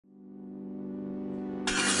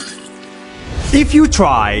If you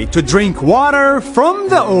try to drink water from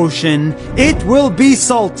the ocean, it will be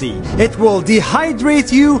salty. It will dehydrate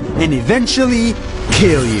you and eventually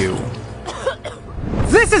kill you.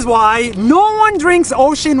 This is why no one drinks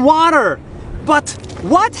ocean water. But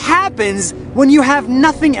what happens when you have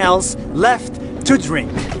nothing else left to drink?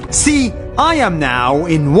 See, I am now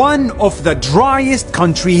in one of the driest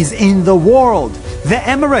countries in the world, the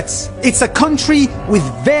Emirates. It's a country with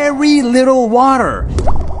very little water.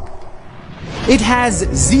 It has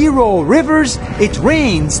 0 rivers, it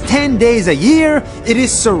rains 10 days a year, it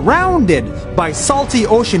is surrounded by salty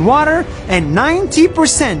ocean water, and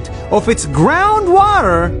 90% of its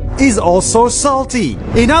groundwater is also salty.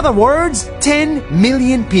 In other words, 10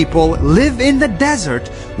 million people live in the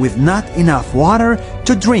desert with not enough water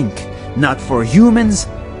to drink, not for humans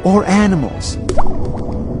or animals.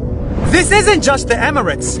 This isn't just the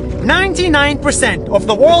Emirates. 99% of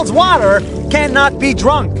the world's water cannot be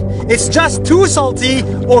drunk. It's just too salty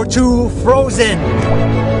or too frozen.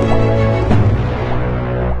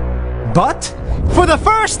 But for the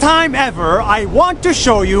first time ever, I want to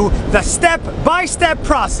show you the step-by-step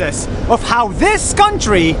process of how this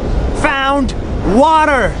country found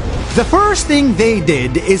water. The first thing they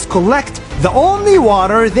did is collect the only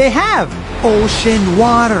water they have, ocean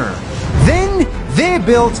water. Then they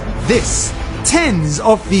built this. Tens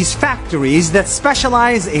of these factories that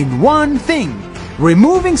specialize in one thing: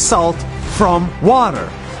 removing salt from water.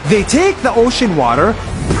 They take the ocean water,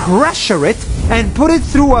 pressure it, and put it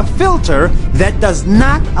through a filter that does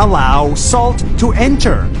not allow salt to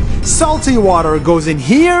enter. Salty water goes in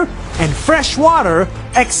here, and fresh water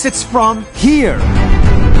exits from here.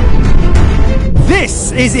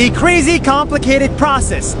 This is a crazy complicated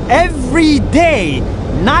process. Every day,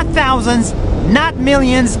 not thousands, not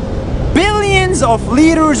millions, billions of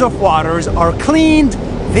liters of waters are cleaned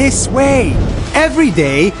this way. Every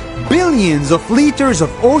day, billions of liters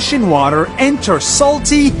of ocean water enter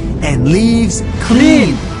salty and leaves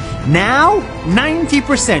clean. Now,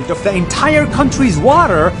 90% of the entire country's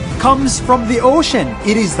water comes from the ocean.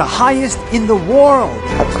 It is the highest in the world.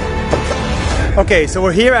 Okay, so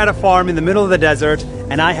we're here at a farm in the middle of the desert,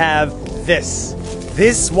 and I have this.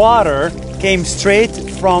 This water came straight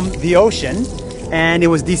from the ocean, and it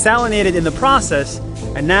was desalinated in the process,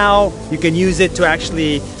 and now you can use it to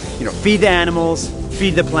actually, feed the animals,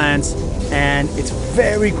 feed the plants, and it's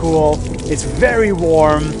very cool, it's very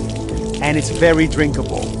warm, and it's very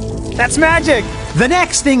drinkable. That's magic! The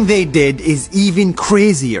next thing they did is even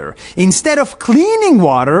crazier. Instead of cleaning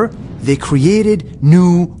water, they created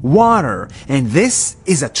new water. And this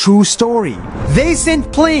is a true story. They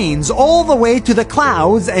sent planes all the way to the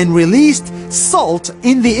clouds and released salt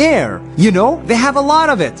in the air. They have a lot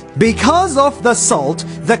of it. Because of the salt,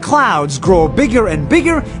 the clouds grow bigger and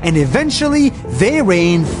bigger, and eventually they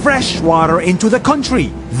rain fresh water into the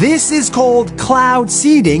country. This is called cloud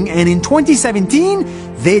seeding, and in 2017,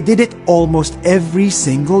 they did it almost every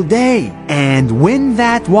single day. And when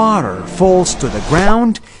that water falls to the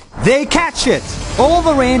ground, they catch it. All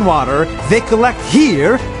the rainwater they collect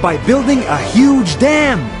here by building a huge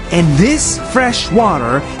dam. And this fresh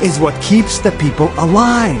water is what keeps the people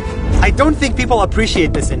alive. I don't think people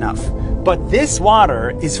appreciate this enough. But this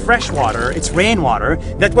water is fresh water, it's rainwater,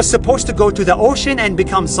 that was supposed to go to the ocean and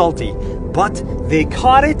become salty. But they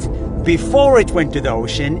caught it before it went to the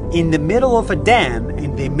ocean in the middle of a dam,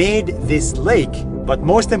 and they made this lake. But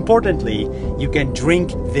most importantly, you can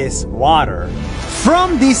drink this water.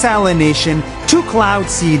 From desalination to cloud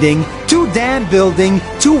seeding to dam building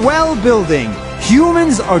to well building,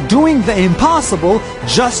 humans are doing the impossible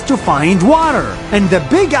just to find water. And the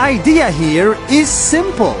big idea here is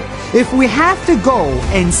simple. If we have to go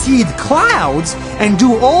and seed clouds and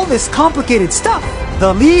do all this complicated stuff,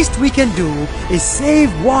 the least we can do is save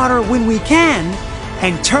water when we can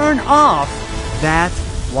and turn off that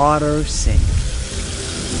water sink.